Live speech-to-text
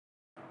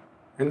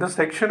In the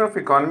section of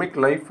economic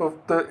life of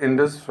the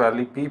Indus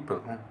Valley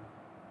people,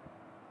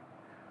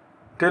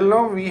 till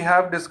now we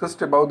have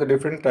discussed about the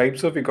different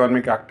types of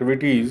economic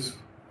activities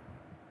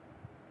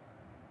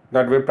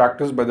that were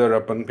practiced by the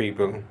Harappan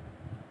people.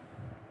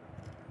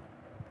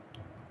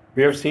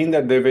 We have seen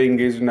that they were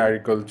engaged in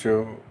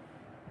agriculture,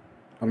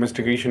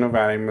 domestication of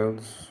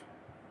animals.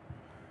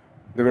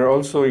 They were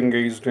also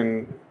engaged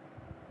in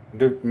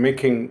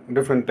making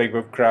different type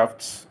of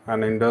crafts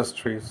and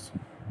industries.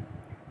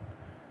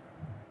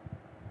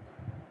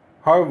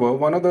 However,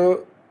 one of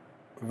the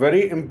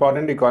very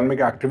important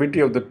economic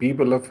activity of the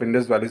people of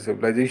Indus Valley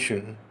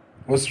civilization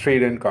was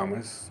trade and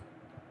commerce.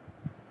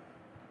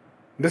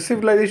 This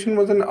civilization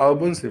was an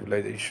urban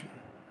civilization,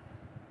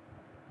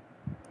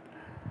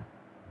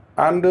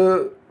 and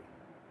a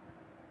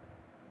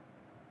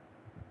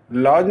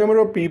large number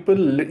of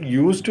people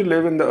used to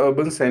live in the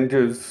urban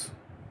centers,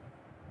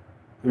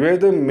 where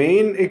the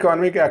main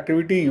economic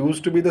activity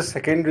used to be the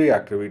secondary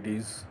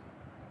activities.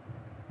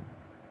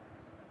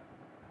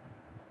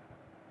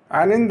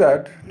 And in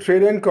that,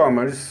 trade and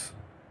commerce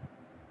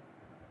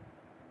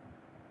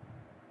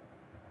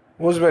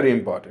was very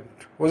important,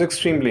 was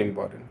extremely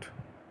important.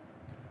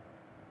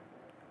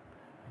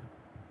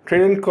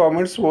 Trade and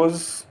commerce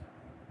was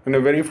in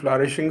a very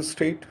flourishing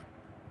state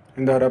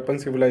in the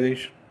Harappan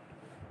civilization.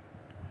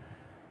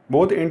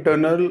 Both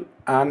internal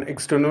and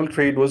external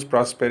trade was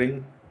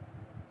prospering.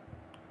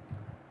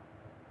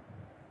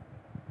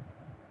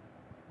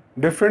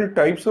 Different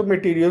types of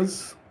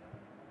materials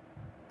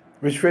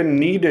which were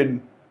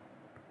needed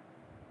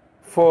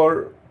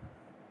for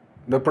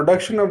the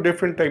production of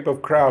different type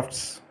of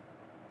crafts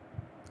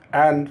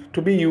and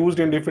to be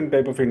used in different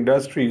type of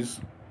industries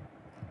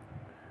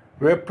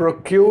were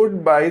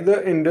procured by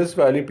the Indus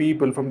Valley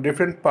people from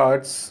different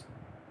parts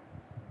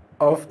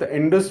of the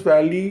Indus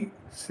Valley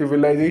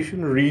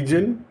civilization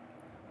region,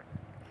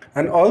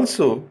 and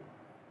also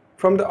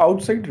from the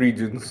outside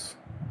regions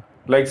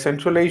like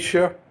Central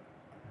Asia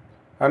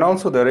and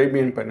also the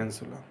Arabian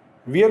Peninsula.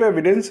 We have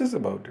evidences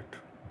about it.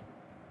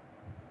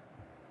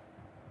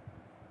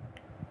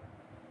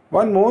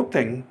 One more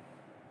thing,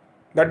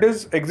 that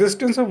is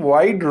existence of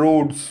wide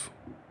roads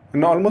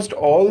in almost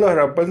all the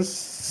Harappan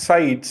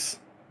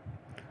sites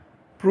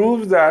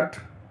proves that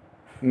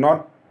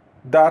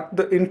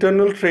the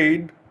internal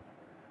trade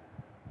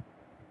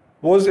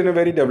was in a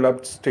very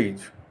developed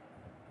stage.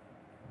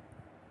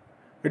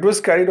 It was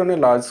carried on a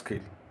large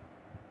scale.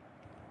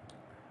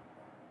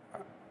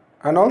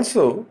 And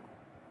also,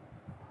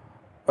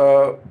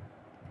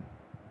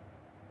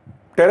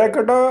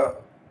 terracotta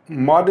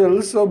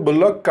models of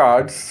bullock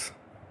carts,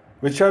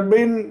 which have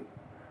been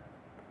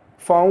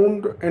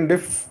found in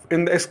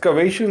the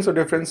excavations of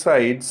different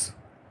sites,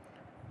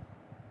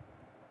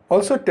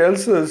 also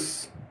tells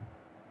us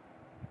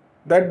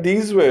that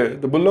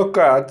the bullock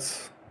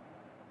carts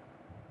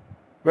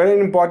were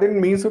an important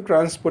means of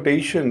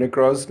transportation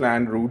across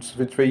land routes,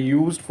 which were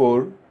used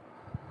for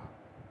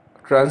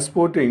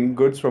transporting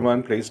goods from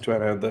one place to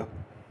another.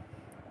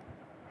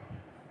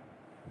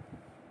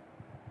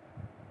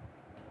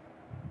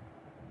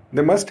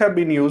 They must have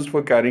been used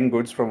for carrying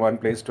goods from one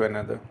place to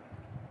another.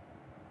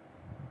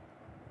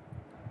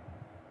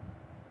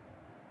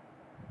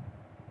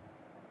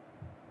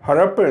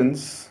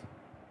 Harappans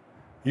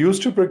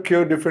used to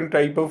procure different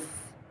type of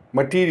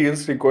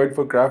materials required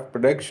for craft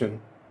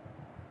production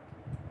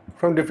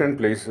from different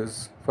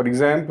places. For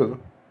example,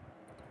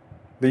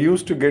 they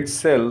used to get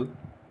cell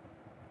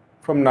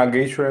from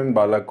Nageshwar and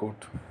Balakot.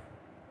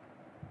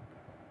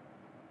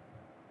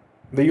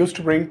 They used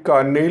to bring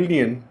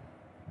carnelian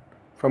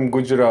from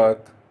Gujarat.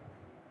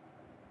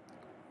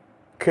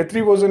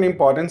 Khetri was an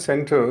important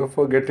center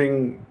for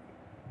getting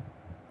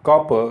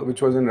copper,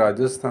 which was in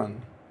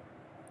Rajasthan.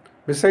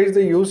 Besides,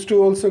 they used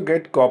to also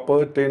get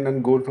copper, tin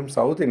and gold from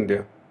South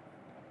India.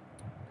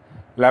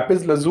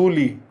 Lapis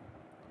lazuli,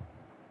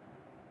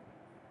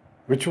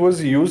 which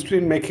was used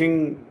in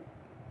making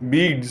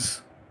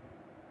beads,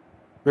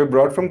 were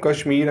brought from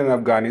Kashmir and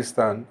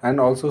Afghanistan,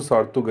 and also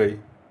Sartugai.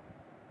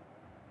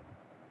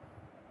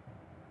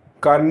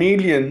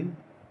 Carnelian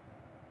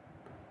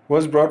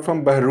was brought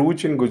from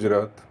Bharuch in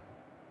Gujarat.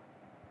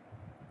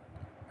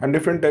 And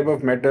different type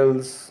of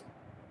metals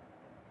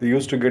they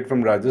used to get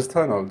from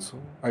Rajasthan also.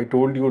 I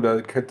told you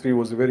that Khetri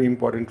was a very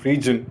important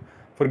region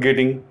for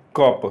getting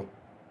copper.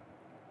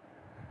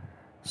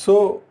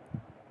 So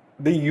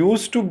they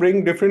used to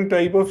bring different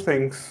type of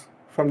things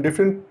from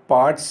different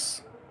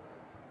parts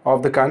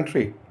of the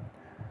country.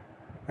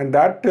 And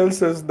that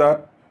tells us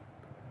that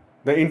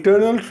the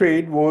internal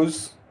trade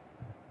was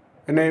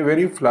in a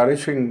very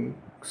flourishing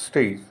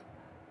stage.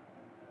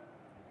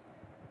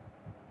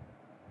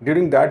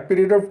 During that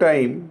period of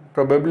time,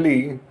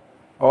 probably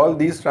all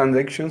these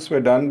transactions were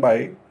done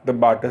by the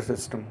barter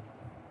system.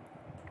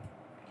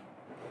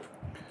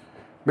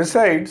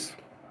 Besides,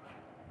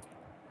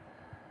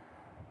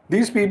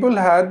 these people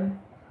had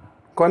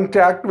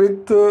contact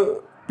with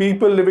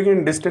people living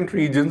in distant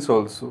regions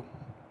also,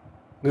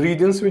 the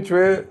regions which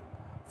were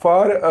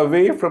far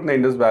away from the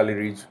Indus Valley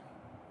region.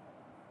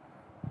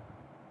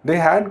 They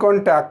had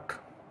contact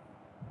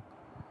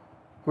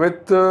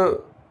with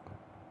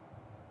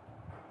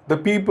the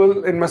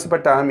people in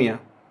Mesopotamia.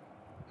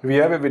 We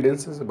have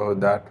evidences about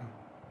that.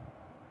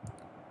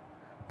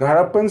 The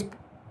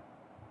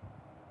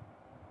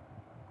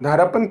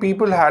Harappan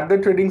people had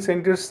their trading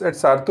centers at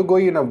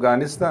Sartogoi in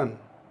Afghanistan,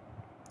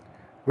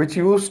 which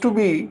used to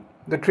be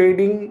the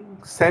trading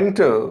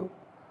center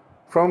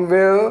from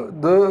where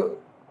the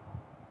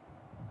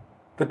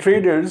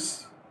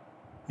traders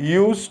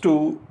used to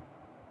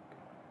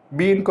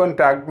be in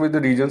contact with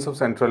the regions of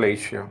Central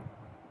Asia.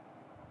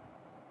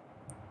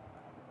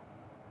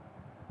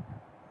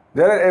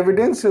 There are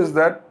evidences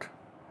that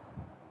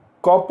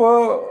copper,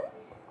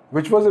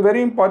 which was a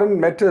very important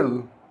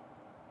metal,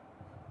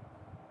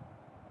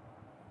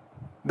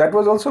 that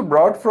was also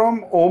brought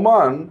from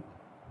Oman,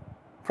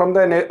 from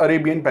the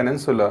Arabian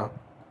Peninsula.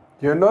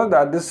 You know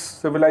that this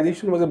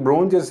civilization was a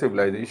Bronze Age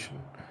civilization,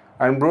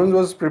 and bronze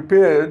was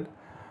prepared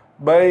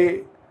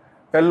by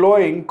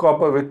alloying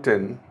copper with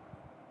tin.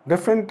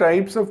 Different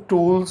types of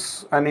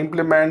tools and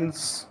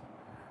implements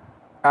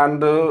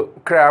and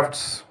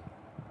crafts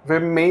were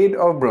made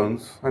of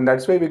bronze, and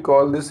that's why we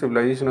call this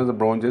civilization as a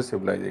Bronze Age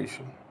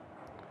civilization.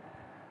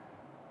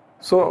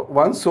 So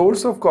one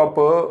source of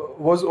copper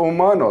was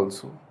Oman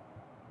also,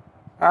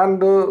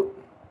 and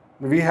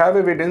we have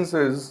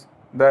evidences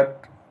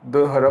that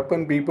the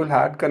Harappan people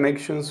had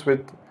connections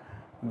with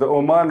the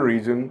Oman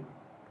region,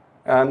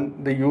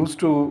 and they used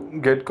to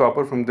get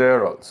copper from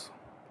there also.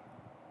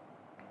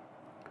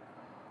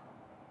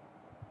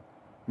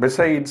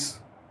 Besides,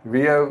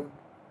 we have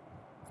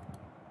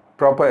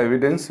proper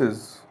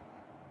evidences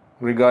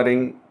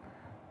regarding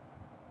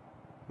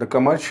the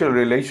commercial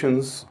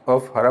relations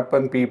of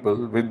Harappan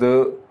people with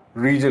the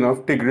region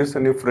of Tigris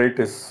and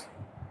Euphrates,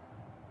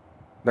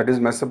 that is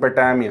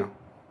Mesopotamia.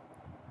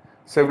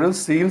 Several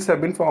seals have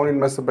been found in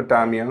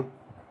Mesopotamia,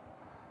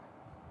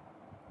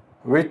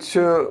 which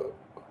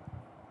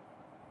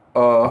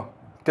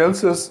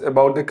tells us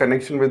about the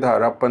connection with the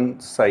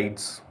Harappan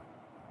sites.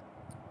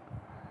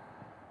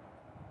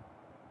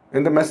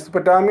 In the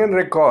Mesopotamian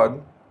record,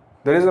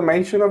 there is a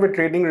mention of a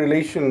trading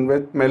relation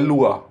with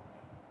Melua.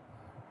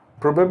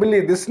 Probably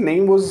this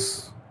name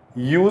was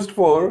used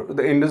for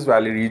the Indus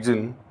Valley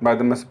region by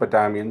the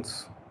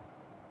Mesopotamians.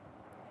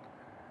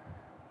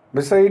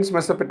 Besides,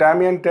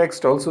 Mesopotamian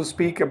texts also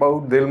speak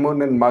about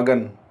Dilmun and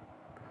Magan,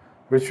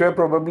 which were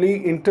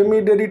probably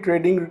intermediary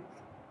trading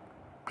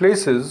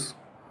places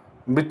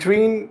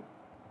between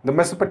the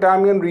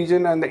Mesopotamian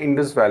region and the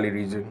Indus Valley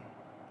region.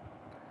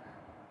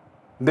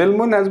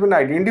 Dilmun has been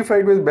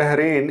identified with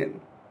Bahrain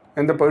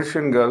in the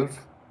Persian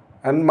Gulf,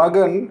 and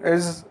Magan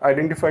is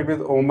identified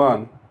with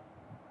Oman.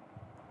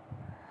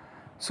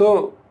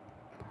 So,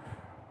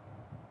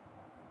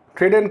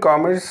 trade and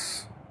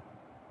commerce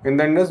in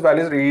the Indus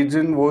Valley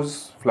region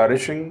was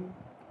flourishing.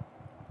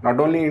 Not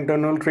only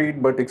internal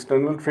trade but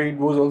external trade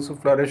was also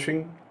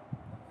flourishing.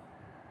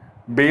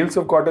 Bales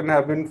of cotton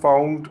have been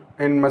found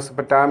in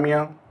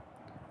Mesopotamia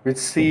with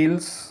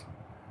seals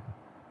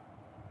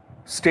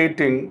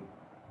stating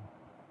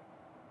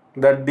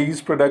that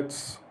these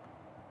products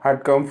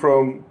had come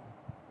from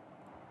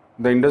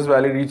the Indus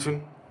Valley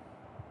region.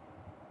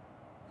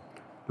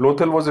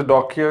 Lothal was a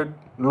dockyard.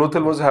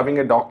 Lothal was having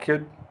a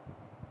dockyard,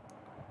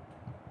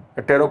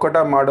 a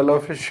terracotta model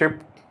of a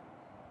ship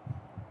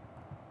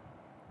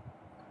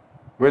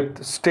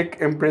with stick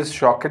impressed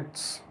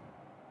sockets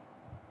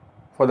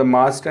for the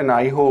mast and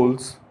eye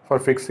holes for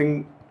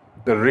fixing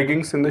the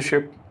riggings in the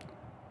ship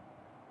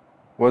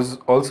was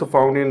also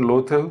found in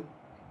Lothal.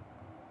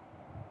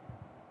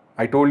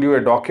 I told you a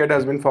dockyard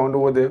has been found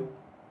over there.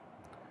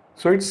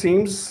 So it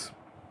seems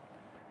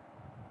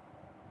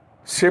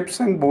ships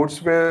and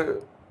boats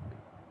were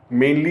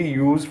mainly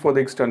used for the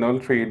external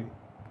trade,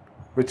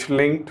 which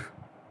linked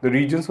the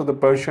regions of the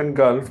Persian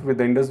Gulf with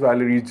the Indus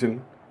Valley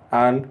region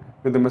and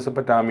with the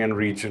Mesopotamian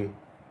region.